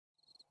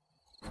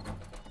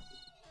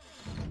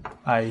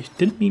I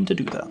didn't mean to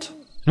do that.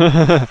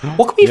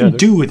 What can we even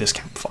do with this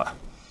campfire?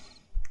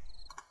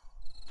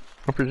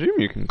 I presume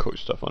you can cook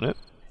stuff on it.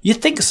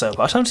 You'd think so,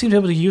 but I don't seem to be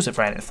able to use it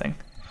for anything.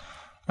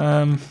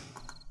 Because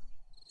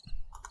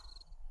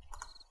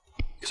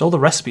all the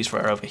recipes for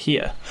it are over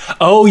here.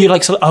 Oh, you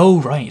like... Oh,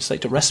 right, you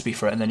select a recipe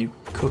for it and then you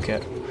cook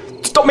it.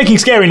 Stop making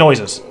scary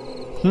noises!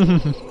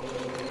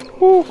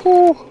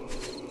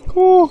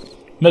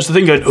 That's the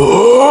thing going...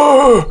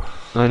 Oh!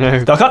 I know.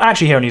 I can't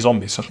actually hear any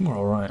zombies, so I think we're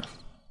alright.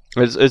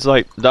 It's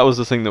like, that was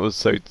the thing that was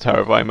so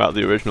terrifying about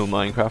the original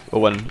Minecraft,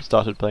 or when I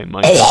started playing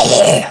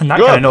Minecraft. And that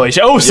kind of noise.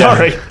 Oh,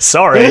 sorry,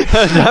 sorry.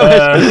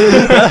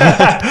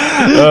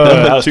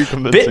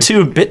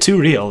 Bit too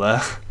real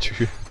there.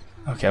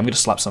 Okay, I'm gonna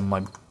slap some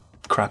of my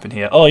crap in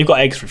here. Oh, you've got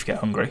eggs for if you get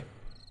hungry.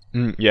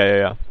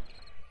 Yeah.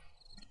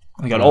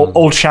 We got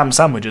old sham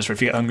sandwiches for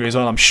if you get hungry as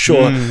well. I'm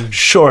sure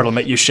it'll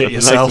make you shit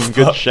yourself. Some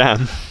good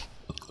sham.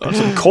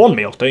 Some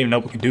cornmeal. Don't even know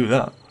what we can do with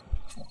that.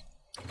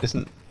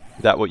 Isn't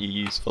that what you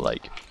use for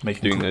like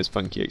doing those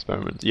funky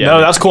experiments? Yeah. No,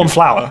 that's corn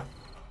flour.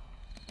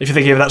 If you're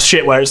thinking of that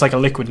shit where it's like a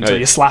liquid until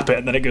you slap it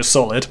and then it goes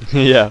solid.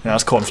 Yeah.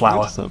 That's corn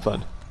flour. It's not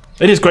fun.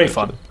 It is great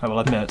fun, I will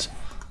admit.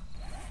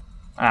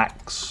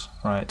 Axe.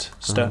 Right.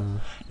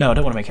 No, I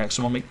don't want to make axes.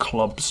 I want to make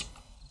clubs.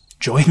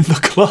 Join the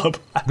club.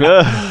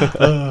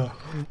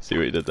 See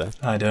what you did there.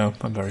 I know.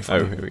 I'm very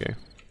funny. Oh, here we go.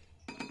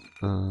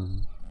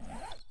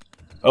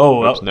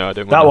 Oops, no, I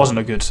don't want that wasn't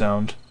a good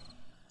sound.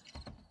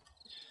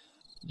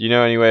 Do you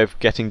know any way of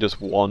getting just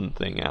one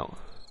thing out?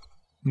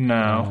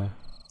 No.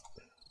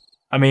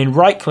 I mean,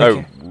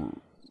 right-clicking.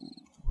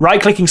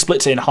 Right-clicking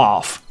splits it in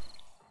half.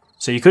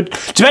 So you could,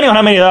 depending on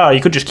how many there are,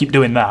 you could just keep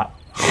doing that.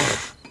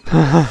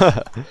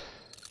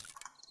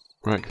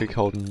 Right-click,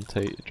 hold, and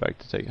drag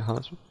to take a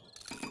heart.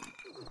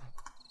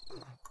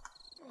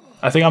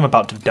 I think I'm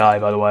about to die,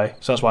 by the way.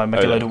 So that's why I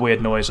make a load of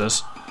weird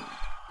noises.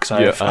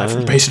 Because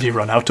I've basically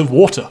run out of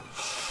water.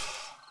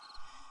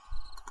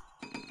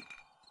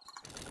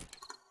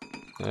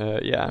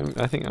 Yeah,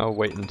 I think I'll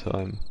wait until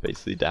I'm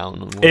basically down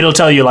on water. It'll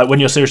tell you, like, when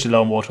you're seriously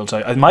low on water, it'll tell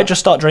you. I might just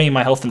start draining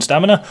my health and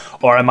stamina,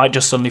 or I might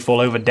just suddenly fall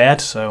over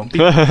dead, so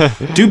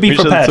do be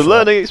prepared. It's a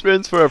learning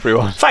experience for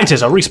everyone. Fact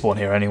is, I'll respawn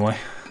here anyway.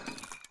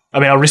 I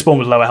mean, I'll respawn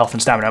with lower health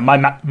and stamina.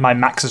 My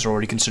maxes are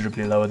already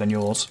considerably lower than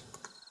yours.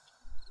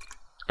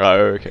 Oh,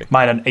 okay.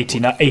 Mine are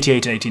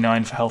 88 and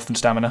 89 for health and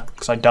stamina,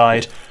 because I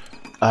died.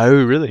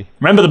 Oh, really?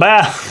 Remember the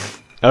bear?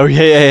 Oh,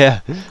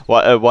 yeah.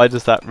 Why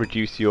does that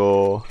reduce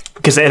your...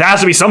 Because it has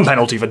to be some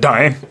penalty for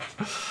dying.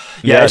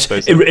 Yeah, I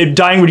suppose so.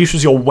 Dying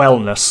reduces your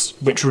wellness,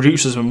 which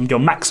reduces your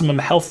maximum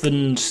health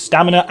and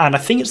stamina, and I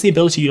think it's the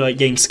ability to like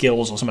gain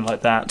skills or something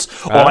like that,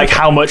 or like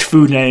how much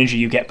food and energy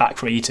you get back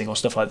from eating or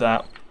stuff like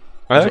that.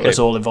 It's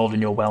all involved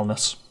in your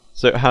wellness.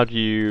 So how do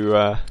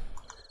you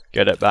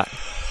get it back?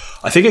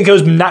 I think it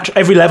goes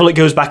every level. It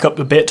goes back up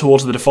a bit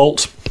towards the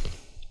default.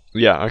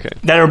 Yeah. Okay.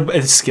 There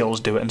are skills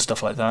do it and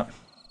stuff like that.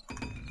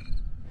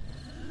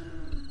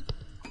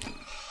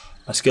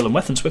 My skill in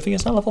weapon swifting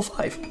is now level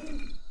 5.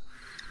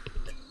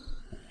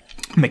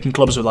 Making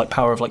clubs with like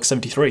power of like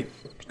 73.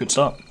 Good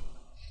start.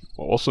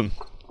 Awesome.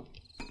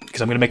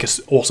 Because I'm going to make an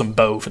awesome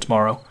bow for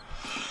tomorrow.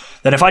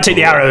 Then if I take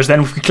the arrows,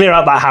 then we can clear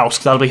out that house,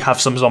 because that'll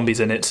have some zombies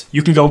in it.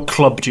 You can go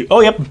club...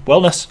 Oh, yep,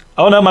 wellness.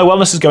 Oh, no, my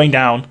wellness is going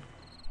down.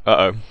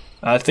 Uh-oh.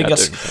 I think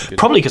that's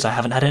probably because I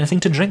haven't had anything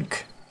to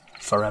drink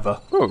forever.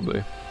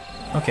 Probably.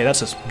 Okay,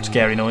 that's a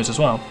scary noise as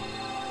well.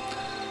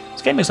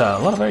 This game makes a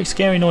lot of very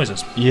scary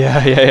noises.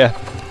 Yeah.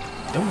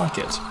 I don't like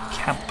it.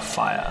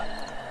 Campfire.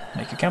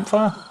 Make a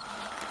campfire.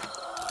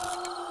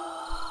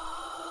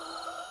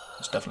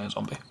 It's definitely a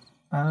zombie.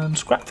 And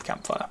scrap the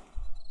campfire.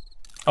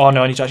 Oh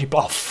no, I need to actually...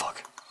 Oh,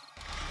 fuck.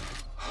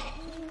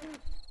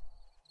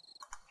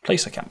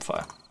 Place a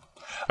campfire.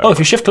 Oh, if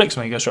you shift-click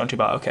something, it goes straight onto your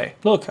bar. Okay.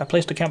 Look, I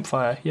placed a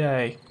campfire.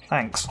 Yay.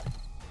 Thanks.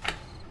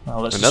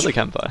 Well, Another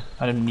campfire?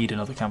 I didn't need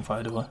another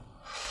campfire, do I?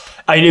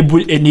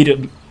 It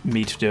needed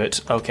me to do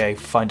it. Okay,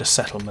 find a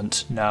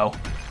settlement. No.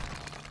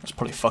 It's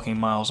probably fucking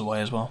miles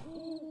away as well.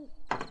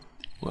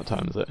 What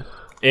time is it?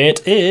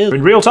 It is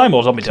in real time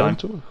or zombie time?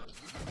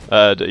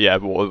 10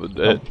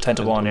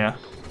 to 1, yeah.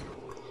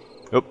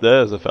 Oh,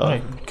 there's a fella. I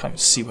can't even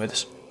see where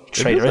this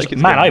trader is.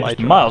 Man, I was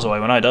miles away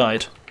when I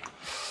died.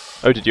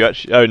 Oh, did you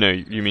actually? Oh no,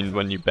 you mean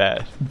when you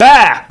bear?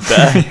 Bear!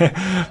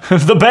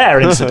 The bear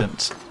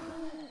incident.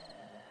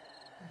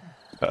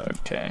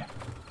 Okay.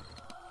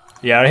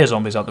 Yeah, I hear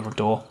zombies out the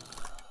door.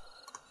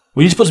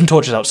 We need to put some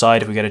torches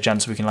outside if we get a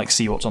chance so we can like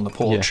see what's on the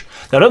porch.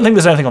 Yeah. Now, I don't think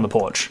there's anything on the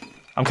porch.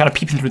 I'm kind of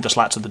peeping through the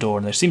slats of the door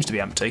and there seems to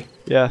be empty.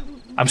 Yeah.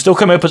 I'm still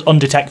coming up as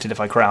undetected if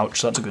I crouch,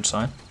 so that's a good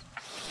sign.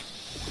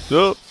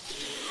 Oh.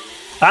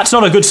 That's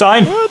not a good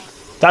sign. What?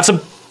 That's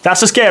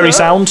a scary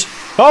sound.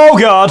 Oh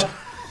god.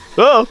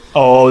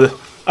 Oh,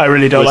 I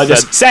really don't like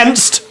this.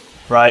 Sensed!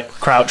 Right,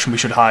 crouch and we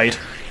should hide.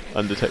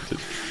 Undetected.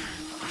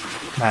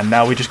 Man,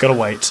 now we just gotta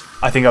wait.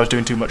 I think I was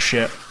doing too much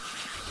shit.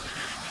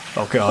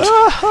 Oh god.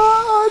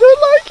 I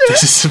don't like it!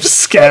 This is some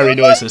scary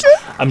noises.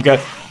 I'm going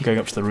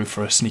up to the roof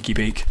for a sneaky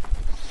peek.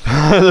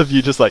 I love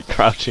you just like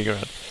crouching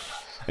around.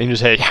 And you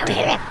just hear...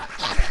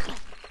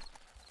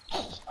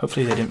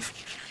 Hopefully they didn't.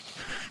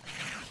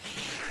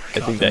 I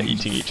think they're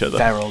eating each other.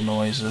 Feral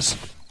noises.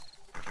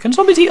 Can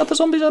zombies eat other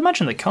zombies? I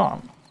imagine they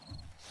can't.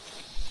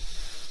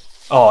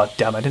 Oh,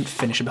 damn, I didn't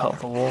finish about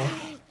the wall.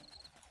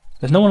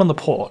 There's no one on the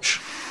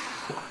porch.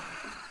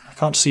 I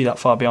can't see that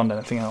far beyond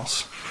anything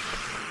else.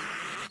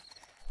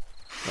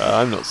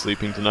 I'm not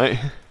sleeping tonight.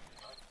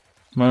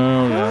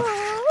 Well, yeah.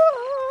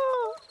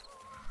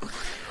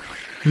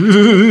 Can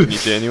you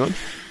see anyone?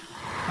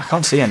 I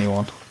can't see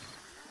anyone.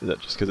 Is that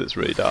just because it's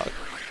really dark?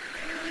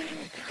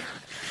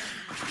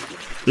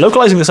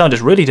 Localizing the sound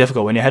is really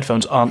difficult when your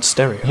headphones aren't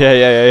stereo.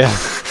 Yeah.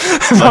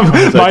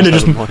 Mine are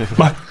just...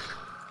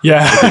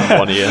 Yeah.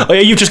 One ear. Oh, yeah,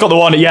 you've just got the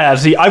one. Yeah,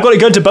 see, I've got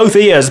it going to both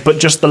ears, but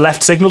just the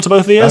left signal to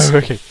both ears. Oh,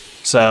 okay.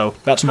 So,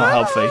 that's not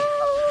healthy.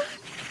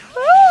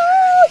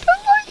 I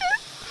don't like it.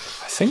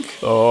 I think.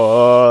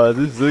 Oh,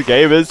 this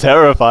game is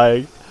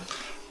terrifying.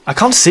 I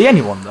can't see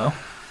anyone, though.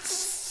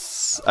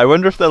 I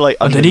wonder if they're like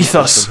underneath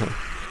us.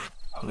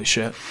 Holy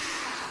shit.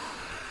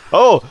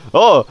 Oh,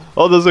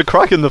 there's a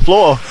crack in the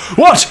floor.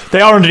 What? They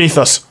are underneath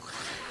us.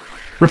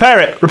 Repair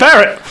it.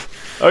 Repair it.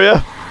 Oh,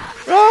 yeah.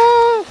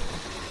 Ah.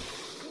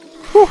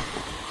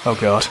 Oh,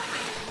 God.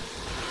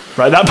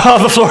 Right, that part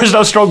of the floor is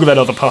now stronger than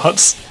other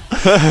parts.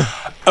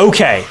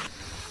 Okay.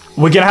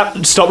 We're going to have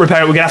to stop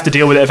repairing it. We're going to have to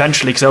deal with it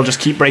eventually because they'll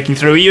just keep breaking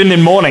through, even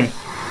in morning.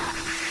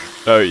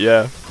 Oh,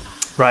 yeah.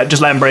 Right,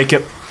 just let them break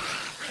it.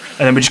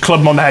 And then we just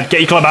club them on the head.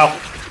 Get your club out.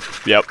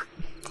 Yep.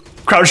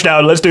 Crouch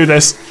down. Let's do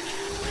this.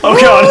 Oh,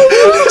 God.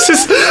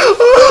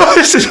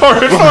 This is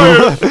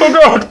horrifying. Oh,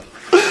 God.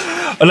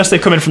 Unless they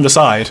come in from the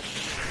side.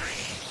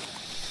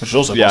 Which is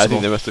also possible. I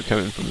think they must have come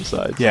in from the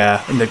side.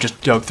 Yeah, and they've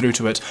just dug through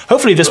to it.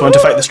 Hopefully this won't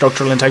affect the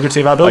structural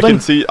integrity of our building. I can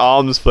see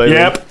arms flaming.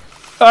 Yep.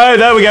 Oh,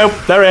 there we go.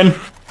 They're in.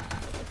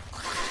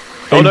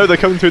 Oh no, they're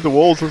coming through the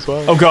walls as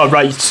well. Oh God,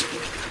 right.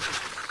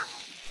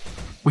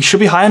 We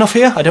should be high enough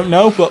here. I don't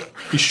know, but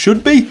we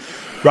should be.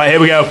 Right, here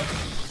we go.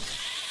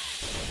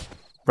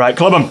 Right,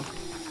 club them.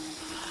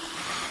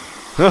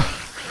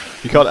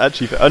 You can't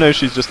actually... Oh no,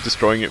 she's just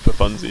destroying it for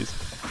funsies.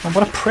 Oh,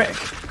 what a prick.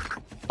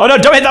 Oh no,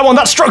 don't hit that one.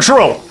 That's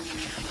structural.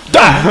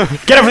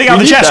 Get everything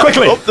out of the chest,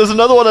 quickly! Oh, there's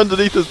another one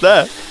underneath us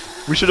there.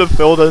 We should have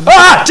filled in.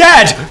 Ah,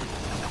 dead!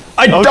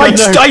 I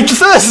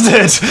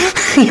thirsted!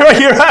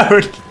 You're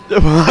out!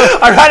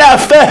 I ran out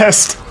of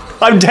thirst!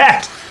 I'm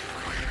dead!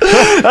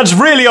 That's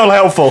really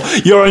unhelpful.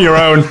 You're on your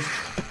own.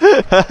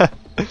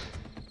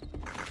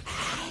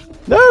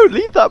 No,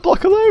 leave that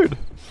block alone.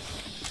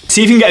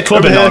 See if you can get a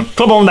club in on.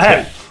 Club on the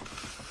head.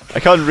 I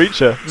can't reach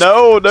her.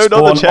 No, not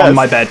the chest. On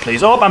my bed,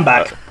 please. Oh, I'm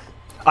back.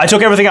 I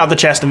took everything out of the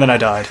chest and then I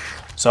died.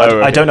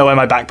 So I don't know where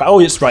my backpack... Oh,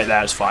 it's right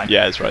there. It's fine.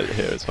 Yeah, it's right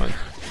here. It's fine.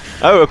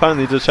 Oh,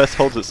 apparently the chest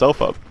holds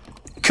itself up.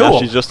 Cool. Now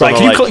she's just right,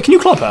 on can you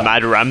club her?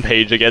 Mad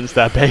rampage against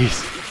their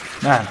base.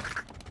 Man.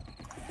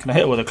 Can I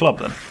hit her with a club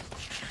then?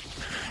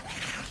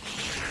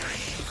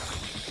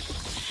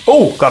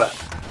 Oh, got it.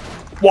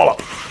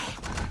 Wallop.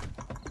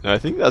 No, I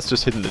think that's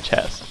just hitting the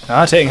chest.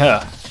 Ah, it's hitting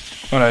her.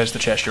 Oh no, it's the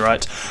chest, you're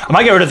right. I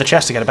might get rid of the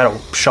chest to get a better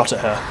shot at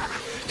her.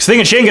 Because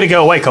thinking she ain't going to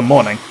go away come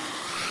morning.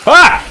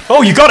 Ah!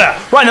 Oh, you got her!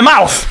 Right in the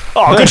mouth!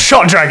 Oh, good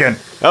shot, Dragon!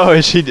 Oh,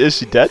 is she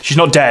dead? She's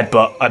not dead,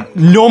 but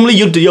normally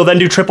you'll then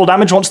do triple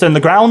damage once they're in the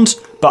ground,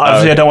 but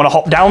obviously I don't want to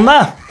hop down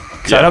there,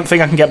 because I don't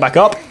think I can get back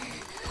up.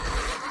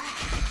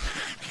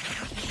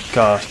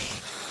 God.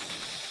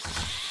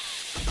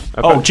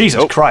 Okay. Oh,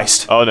 Jesus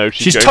Christ. Oh no,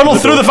 she's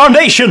tunneled through the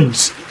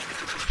foundations!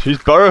 She's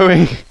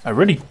burrowing. I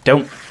really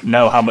don't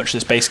know how much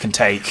this base can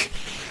take.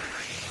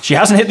 She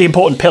hasn't hit the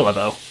important pillar,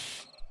 though.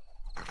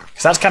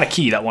 Because that's kind of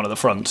key, that one at the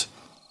front.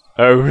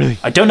 Oh, really?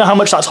 I don't know how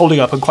much that's holding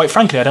up, and quite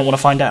frankly, I don't want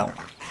to find out.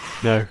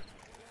 No.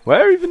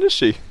 Where even is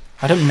she?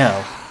 I don't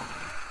know.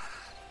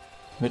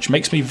 Which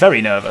makes me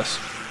very nervous.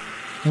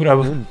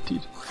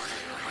 Indeed.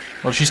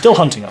 Well, she's still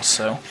hunting us,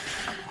 so...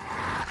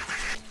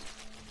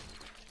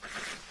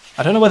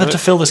 I don't know whether to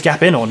fill this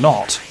gap in or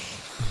not.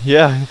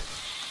 Yeah.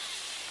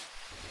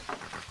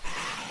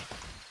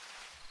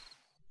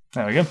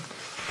 There we go.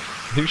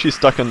 I think she's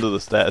stuck under the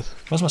stairs.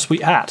 Where's my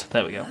sweet hat?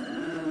 There we go.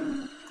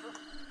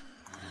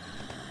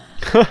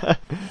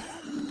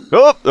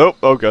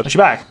 Oh god. Is she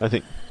back? I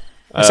think.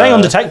 It's saying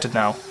undetected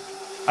now.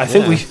 I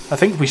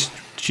think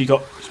she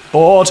got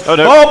bored. Oh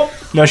no.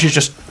 Oh! No, she's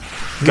just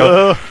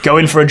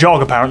going for a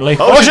jog apparently.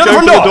 Oh, she's at the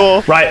front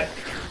door! Right.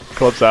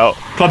 Club's out.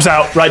 Club's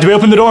out. Right, do we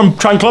open the door and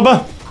try and club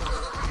her?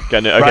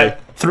 Getting it, okay.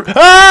 Right.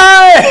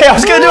 Hey! I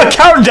was gonna do a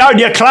countdown,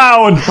 you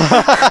clown!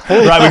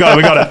 Right,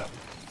 we got it.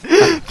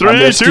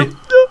 3, 2.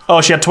 Oh,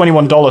 she had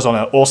 $21 on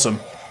her. Awesome.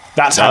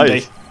 That's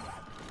handy.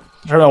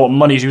 I don't know what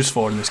money's used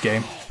for in this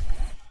game.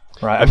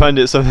 Right, I find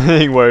it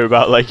something where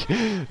about like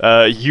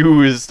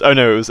used. Oh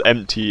no, it was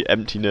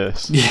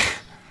emptiness. Yeah.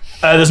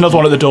 There's another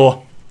one at the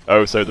door.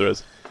 Oh, so there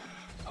is.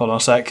 Hold on a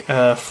sec.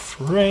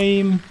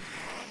 Frame.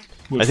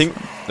 I think.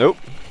 Nope.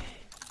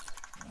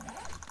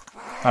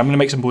 I'm gonna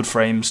make some wood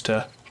frames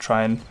to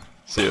try and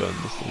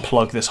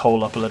plug this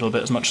hole up a little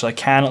bit as much as I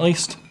can, at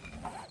least.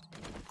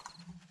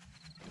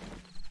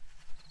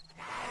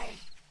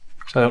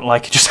 So I don't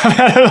like just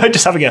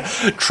having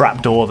a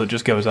trap door that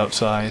just goes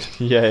outside.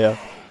 Yeah.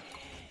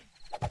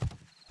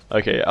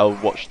 Okay, I'll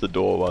watch the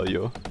door while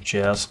you're...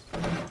 Cheers.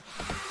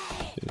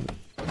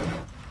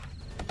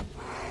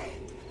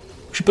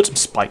 We should put some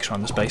spikes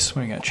around this base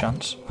when we get a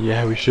chance.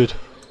 Yeah, we should.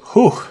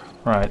 Whew.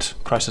 Right,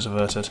 crisis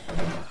averted.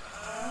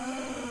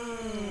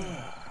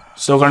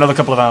 Still got another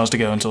couple of hours to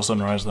go until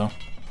sunrise, though.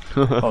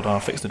 Hold on, I'll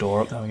fix the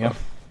door up. There we go.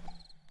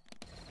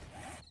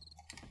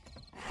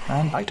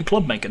 And back to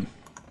club making.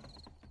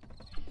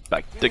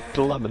 Back to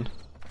clubbing.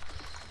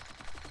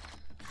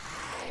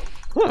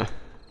 Huh.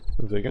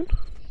 Very good.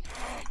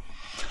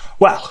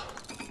 Well,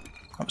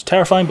 that was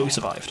terrifying, but we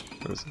survived.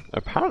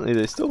 Apparently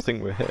they still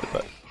think we're here,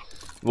 but...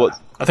 What?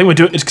 I think we're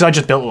doing... It's because I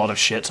just built a lot of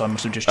shit, so I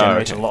must have just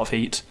generated a lot of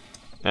heat.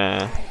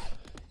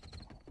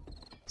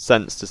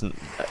 Sensed isn't...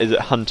 Is it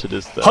hunted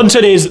as the...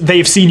 Hunted is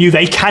they've seen you,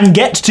 they can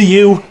get to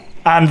you,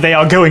 and they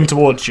are going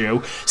towards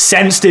you.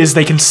 Sensed is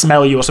they can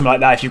smell you or something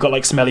like that if you've got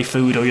like smelly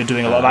food or you're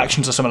doing a lot of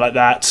actions or something like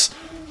that.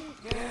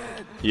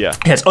 Yeah.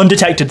 Yes,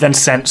 undetected, then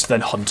sensed,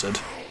 then hunted.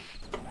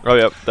 Oh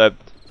yeah,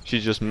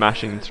 she's just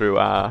mashing through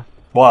our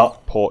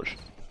porch.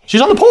 She's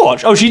on the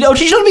porch. She's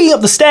not being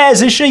up the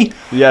stairs, is she?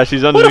 Yeah,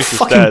 she's underneath the stairs.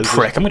 What a fucking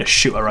prick! I'm gonna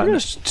shoot her right in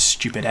this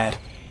stupid head.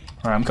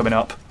 Alright, I'm coming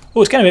up.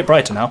 Oh, it's getting a bit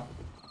brighter now.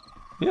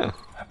 Yeah.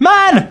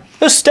 Man,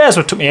 those stairs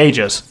took me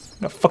ages.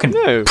 What a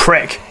fucking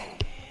prick.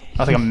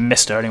 I think I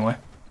missed her anyway.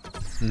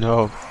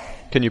 No.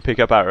 Can you pick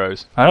up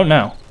arrows? I don't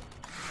know.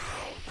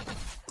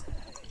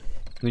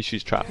 At least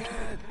she's trapped.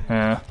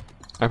 Yeah.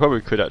 I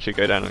probably could actually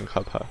go down and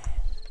club her.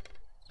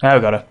 Oh,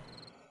 got her.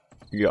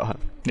 You got her?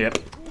 Yep.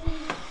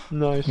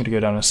 Nice. I'm gonna go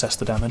down and assess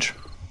the damage.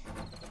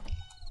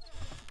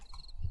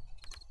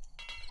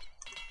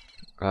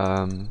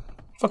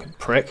 Fucking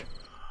prick.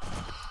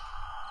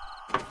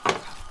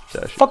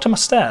 Fucked on my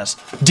stairs.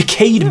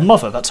 Decayed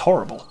mother, that's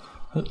horrible.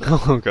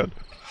 Oh god.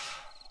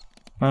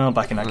 Well,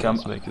 back in that camp.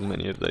 Let's make as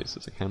many of those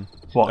as I can.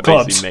 What, I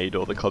clubs? basically made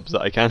all the clubs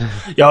that I can.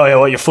 Yeah,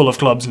 well, you're full of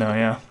clubs now,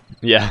 yeah.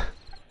 Yeah.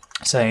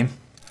 Same.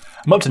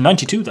 I'm up to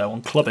 92 though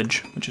on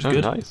clubbage, which is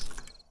good. Nice.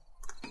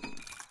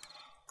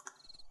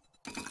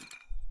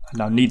 I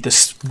now need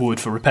this wood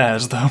for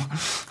repairs though.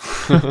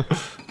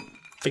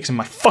 Fixing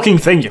my fucking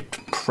thing, you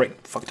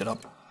prick. Fucked it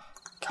up.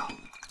 God,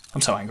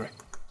 I'm so angry.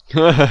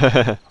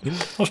 I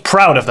was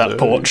proud of that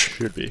porch.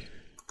 Should be.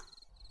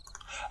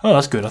 Oh,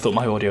 that's good. I thought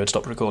my audio had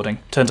stopped recording.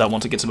 Turns out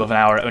once it gets above an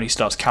hour, it only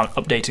starts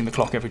updating the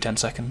clock every 10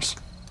 seconds.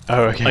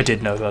 Oh, okay. I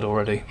did know that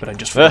already, but I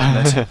just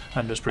forgotten it.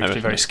 I'm just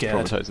briefly very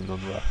scared.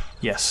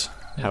 Yes.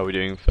 How are we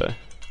doing for...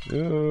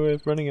 Oh,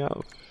 we're running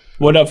out.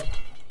 What of?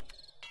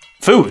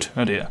 Food!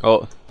 Oh dear.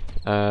 Oh,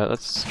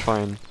 let's try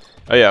and...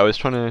 Oh yeah, I was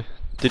trying to...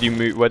 Did you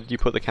move... Where did you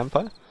put the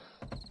campfire?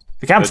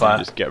 The campfire? Or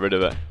did you just get rid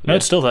of it? No,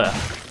 it's still there.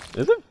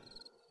 Is it?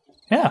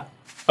 Yeah.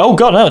 Oh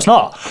god, no, it's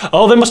not.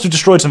 Oh, they must have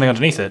destroyed something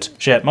underneath it.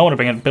 Shit, might want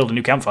to build a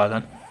new campfire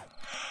then.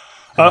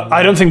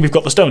 I don't think we've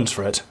got the stones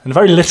for it, in a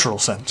very literal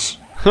sense.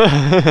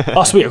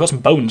 Oh sweet, I've got some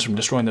bones from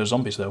destroying those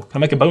zombies though. Can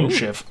I make a bone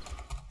shiv?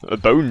 A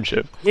bone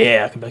shiv?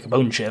 Yeah, I can make a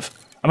bone shiv.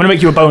 I'm going to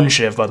make you a bone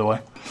shiv, by the way.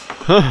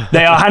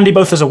 They are handy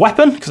both as a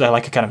weapon, because they're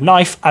like a kind of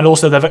knife, and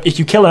also if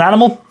you kill an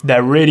animal,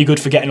 they're really good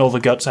for getting all the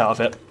guts out of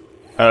it.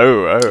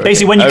 Okay.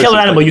 Basically, when you kill an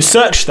animal, you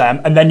search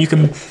them, and then you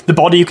can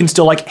you can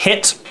still like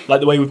hit, like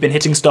the way we've been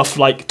hitting stuff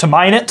like to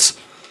mine it.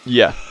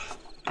 Yeah.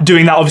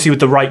 Doing that obviously with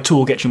the right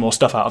tool gets you more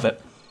stuff out of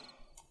it.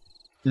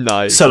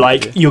 Nice. So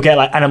like you'll get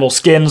like animal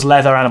skins,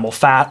 leather, animal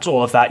fat,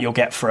 all of that you'll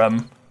get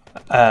from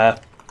a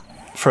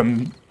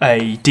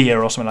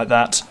deer or something like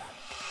that.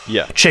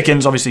 Yeah.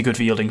 Chickens obviously good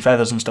for yielding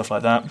feathers and stuff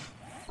like that.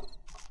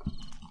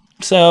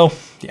 So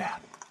yeah.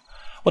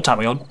 What time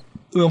are we on? Are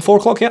we on 4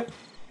 o'clock yet?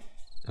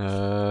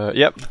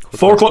 Yep.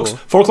 4 o'clock.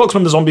 4 o'clock's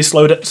when the zombies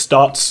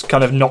starts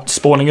kind of not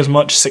spawning as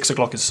much. 6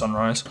 o'clock is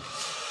sunrise.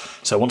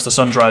 So once the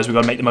sun's rise, we've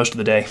got to make the most of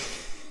the day.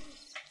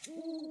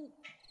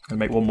 Gonna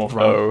make one more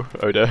run.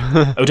 Oh dear.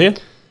 Oh dear.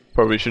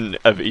 Probably shouldn't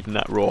have eaten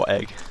that raw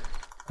egg.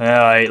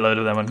 Yeah, I ate a load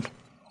of them, and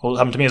all that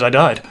happened to me is I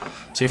died.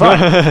 So you're fine.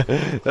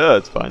 Oh,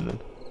 it's fine then.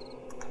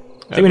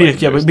 I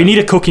think we need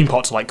a cooking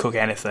pot to like cook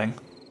anything.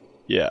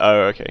 Yeah.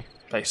 Oh, okay.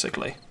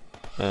 Basically.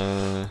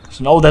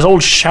 So, there's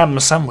old sham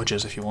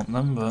sandwiches if you want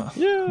them, but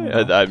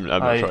yeah, I'm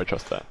not sure I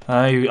trust that.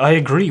 I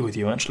agree with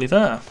you actually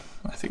there.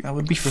 I think that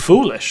would be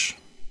foolish.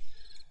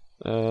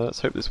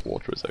 Let's hope this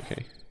water is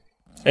okay.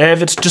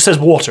 If it just says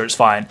water, it's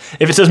fine.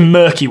 If it says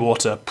murky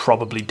water,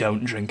 probably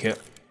don't drink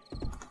it.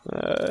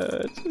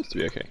 It seems to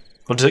be okay.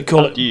 What does it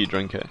call it? Do you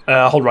drink it?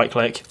 Hold right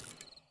click.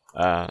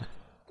 No,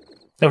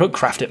 don't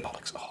craft it,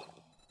 bollocks. Oh.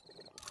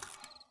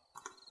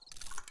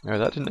 No,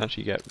 that didn't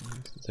actually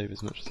save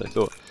as much as I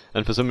thought.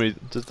 And for some reason,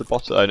 does the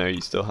bottle... Oh no,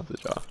 you still have the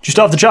jar. Do you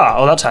still have the jar?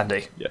 Oh, that's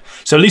handy. Yeah.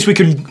 So at least we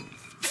can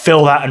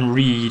fill that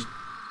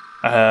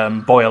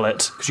and boil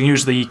it. Because you can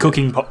use the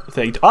cooking pot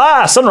thing.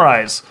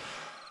 Sunrise!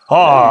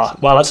 Ah,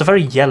 well, that's a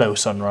very yellow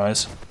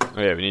sunrise.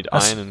 Oh yeah, we need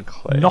iron and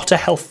clay. Not a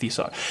healthy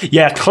sun.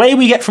 Yeah, clay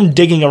we get from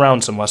digging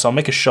around somewhere, so I'll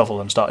make a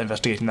shovel and start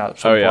investigating that at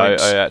some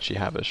point. I actually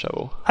have a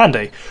shovel.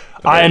 Handy.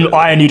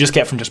 Iron you just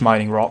get from just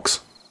mining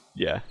rocks.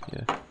 Yeah.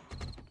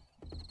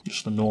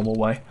 Just the normal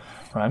way.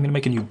 Right, I'm going to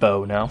make a new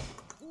bow now.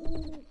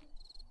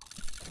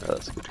 Oh,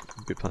 that's a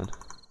good plan.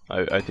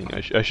 I think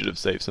I should have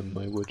saved some of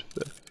my wood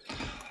for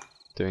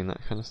doing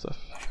that kind of stuff.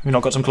 You've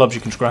not got some clubs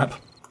you can scrap?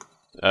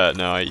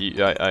 No, I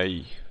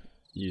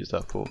use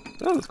that for...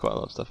 Oh, there's quite a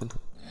lot of stuff in here.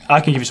 I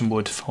can give you some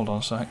wood. Hold on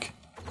a sec.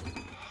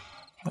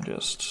 I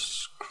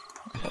just...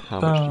 How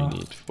much do you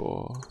need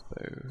for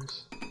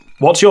those?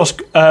 What's your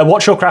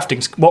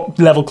crafting... What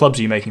level clubs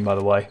are you making, by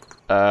the way?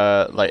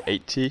 Like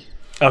 80.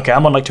 Okay,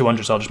 I'm on like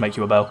 200, so I'll just make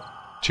you a bow.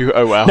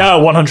 Oh, wow. No,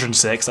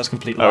 106. That's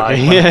complete lie.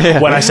 Okay.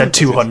 When I said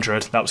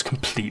 200, that was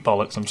complete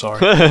bollocks. I'm sorry.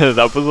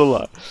 That was a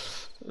lot.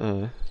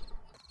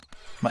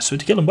 My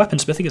sword skill and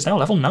weaponsmithing is now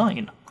level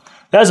 9.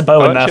 There's a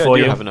bow in there for I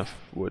do you. have enough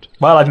wood.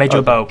 Well, I've made you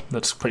a bow.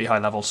 That's pretty high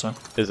level, so...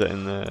 Is it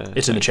in the...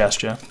 It's in the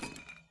chest, yeah.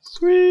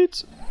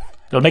 Sweet!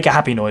 It'll make a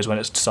happy noise when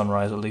it's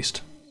sunrise, at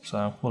least.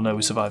 So we'll know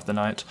we survived the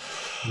night.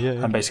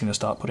 Yeah. I'm basically going to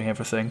start putting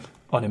everything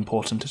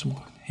unimportant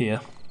here.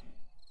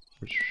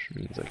 Which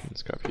means I can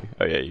scrap you.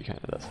 Oh yeah, you can.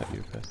 That's how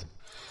you first.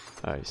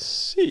 I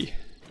see.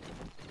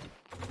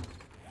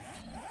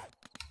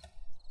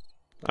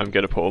 I'm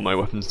gonna put all my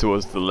weapons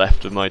towards the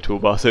left of my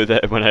toolbar so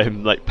that when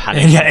I'm like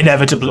panicking, yeah,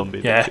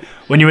 inevitably. Yeah,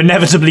 when you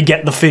inevitably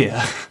get the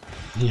fear.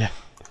 Yeah.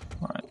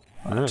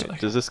 Right.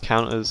 Does this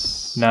count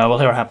as? No, we'll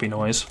hear a happy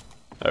noise.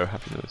 Oh,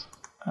 happy noise.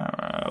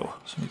 Arrow.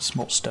 So I need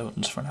small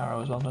stones for an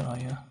arrow as well, don't I?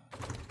 Yeah.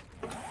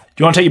 Do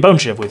you want to take your bone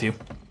shiv with you?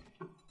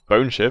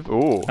 Bone shiv?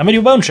 Ooh. I made you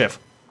a bone shiv.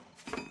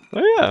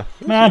 Oh yeah.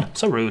 Man,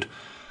 so rude.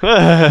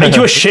 Made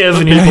you a shiv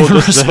and you didn't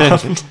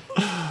respond.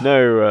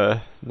 No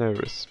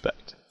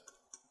respect.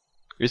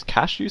 Is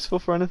cash useful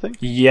for anything?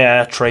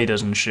 Yeah,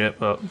 traders and shit,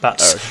 but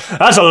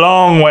that's a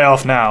long way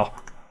off now.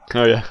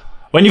 Oh yeah.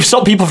 When you've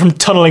stopped people from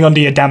tunneling under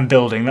your damn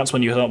building, that's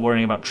when you start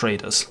worrying about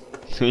traders.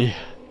 Yeah.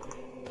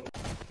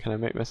 Can I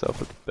make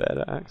myself a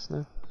better axe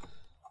now?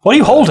 What are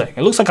you holding?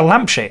 It looks like a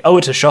lampshade. Oh,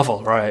 it's a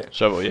shovel, right.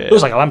 Shovel, yeah. It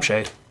looks like a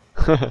lampshade.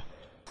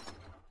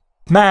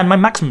 Man, my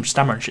maximum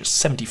stamina is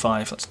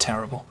 75. That's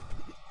terrible.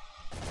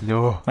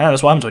 No. Man,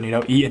 that's what happens when you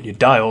don't eat and you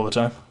die all the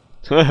time.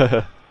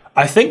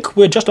 I think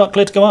we're just about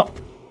clear to go up.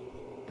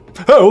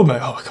 Oh my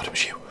god, it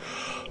was you.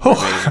 Oh,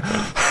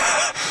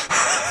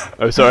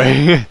 oh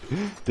sorry.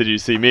 Did you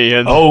see me?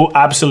 Oh,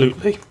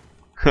 absolutely.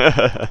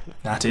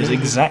 That is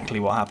exactly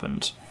what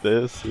happened.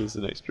 This is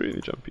an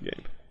extremely jumpy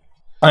game.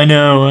 I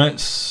know, right?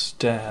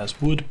 Stairs.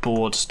 Wood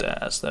board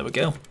stairs. There we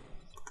go.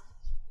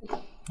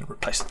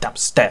 Replace the damn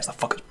stairs. The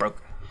fucker's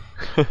broke.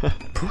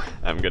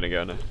 I'm gonna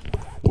go on a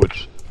wood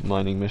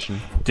mining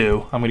mission.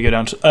 I'm gonna go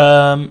down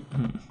to...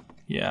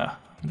 yeah.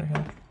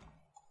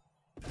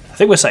 I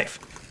think we're safe.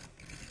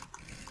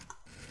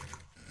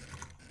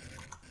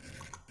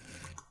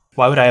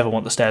 Why would I ever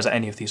want the stairs at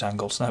any of these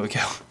angles? There we go.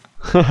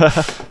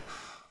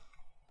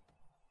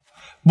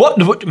 What?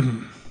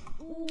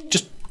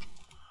 Just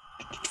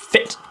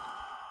fit.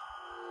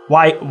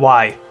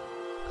 Why?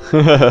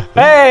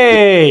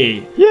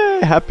 Hey!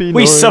 Yeah, happy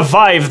We noise.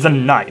 survived the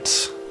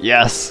night.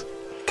 Yes.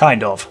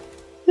 Kind of.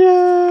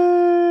 Yeah.